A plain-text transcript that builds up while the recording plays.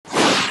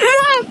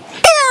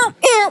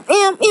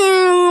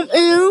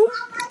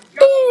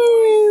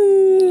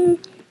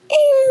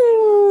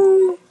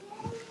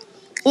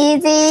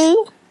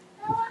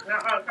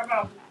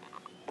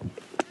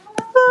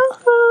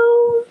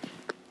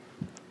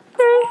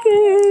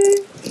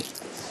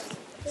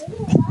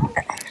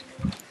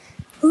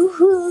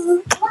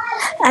Woohoo.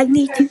 I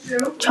need to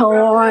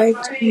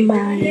charge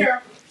my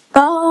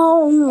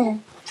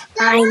phone.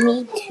 I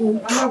need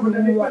to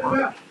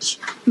watch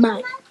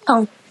my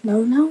phone.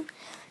 No.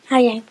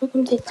 Hi guys,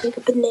 welcome to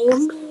Jacob and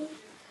Naomi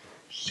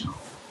show.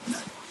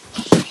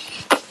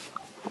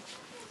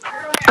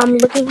 I'm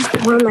looking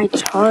for my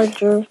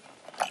charger.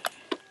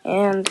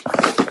 And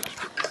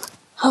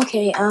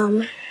okay,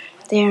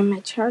 there my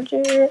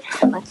charger.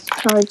 Let's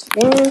charge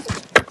this.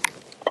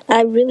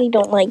 I really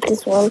don't like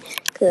this one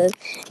because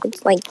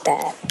it's like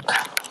that.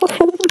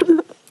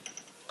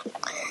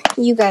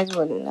 You guys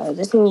wouldn't know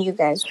this, and you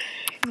guys.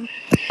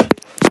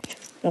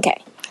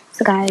 Okay,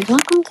 so guys,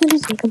 welcome to the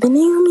Jacob and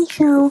Naomi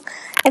show.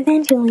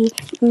 Eventually,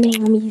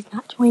 Naomi's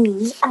not joining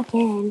me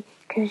again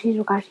because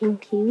she's watching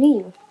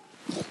TV.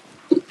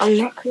 I'm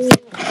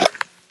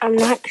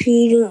not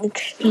creating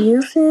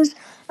excuses.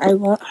 I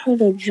want her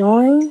to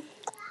join,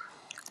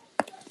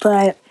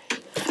 but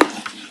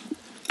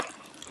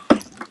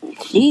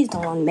she's the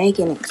one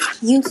making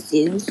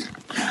excuses,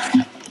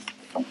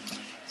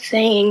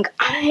 saying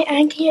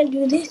I can't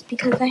do this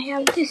because I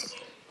have this.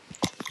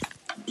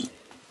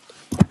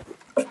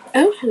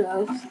 Oh,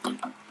 hello.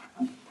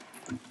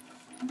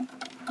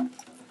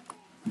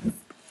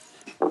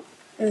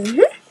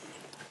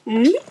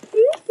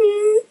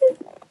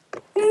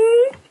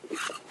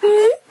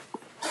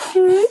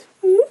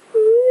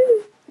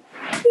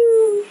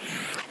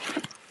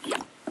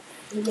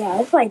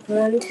 Yeah, it's like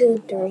 1,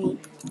 2, 3.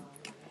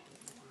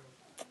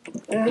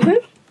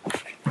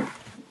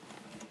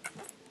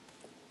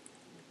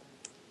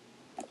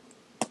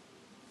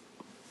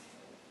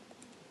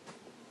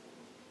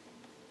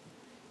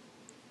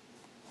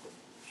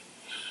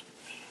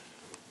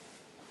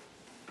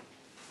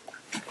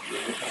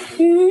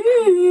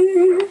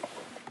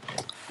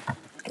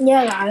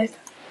 Yeah, guys.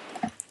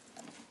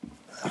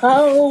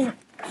 So,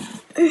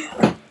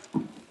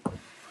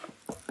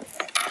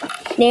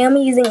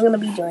 Naomi isn't going to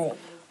be joining.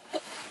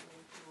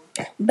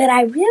 But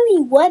I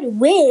really would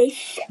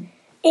wish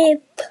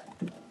if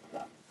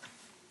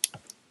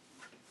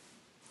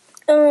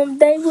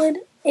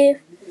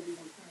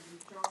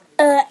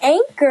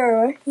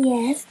Anchor,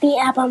 yes, the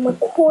app I'm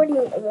recording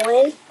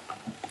on,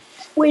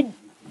 would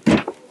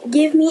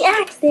give me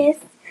access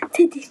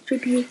to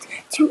distribute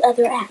to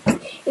other apps.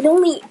 It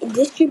only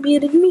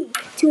distributed me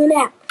to an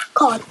app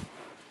called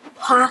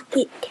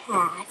Pocket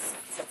Cast.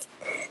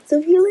 So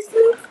if you're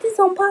listening to this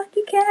on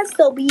Pocket Cast,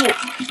 so be it.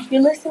 If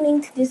you're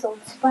listening to this on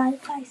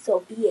Spotify,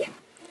 so be it.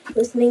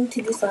 Listening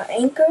to this on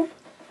Anchor,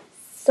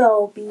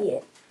 so be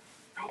it.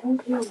 I don't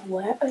care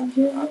where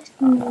you're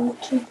listening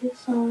to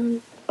this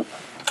on.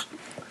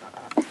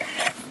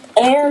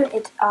 And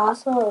it's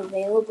also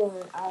available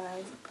in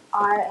our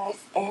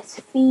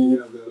RSS feed.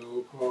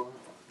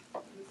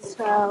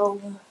 So,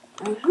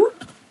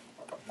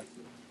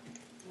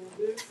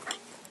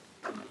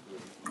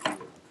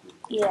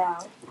 yeah.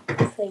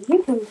 So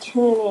you can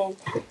tune in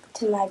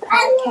to my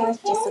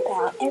podcast just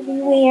about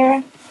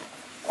everywhere.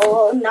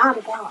 Well, not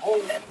about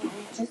everywhere,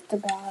 just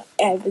about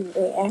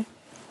everywhere.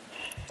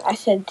 I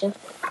said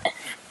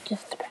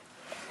just about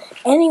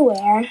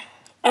anywhere.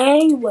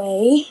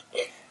 Anyway,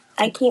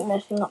 I keep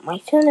messing up my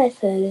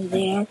sentences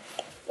there,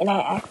 and I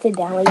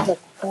accidentally put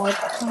 4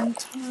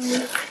 times.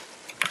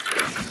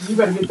 You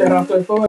better get that off that phone.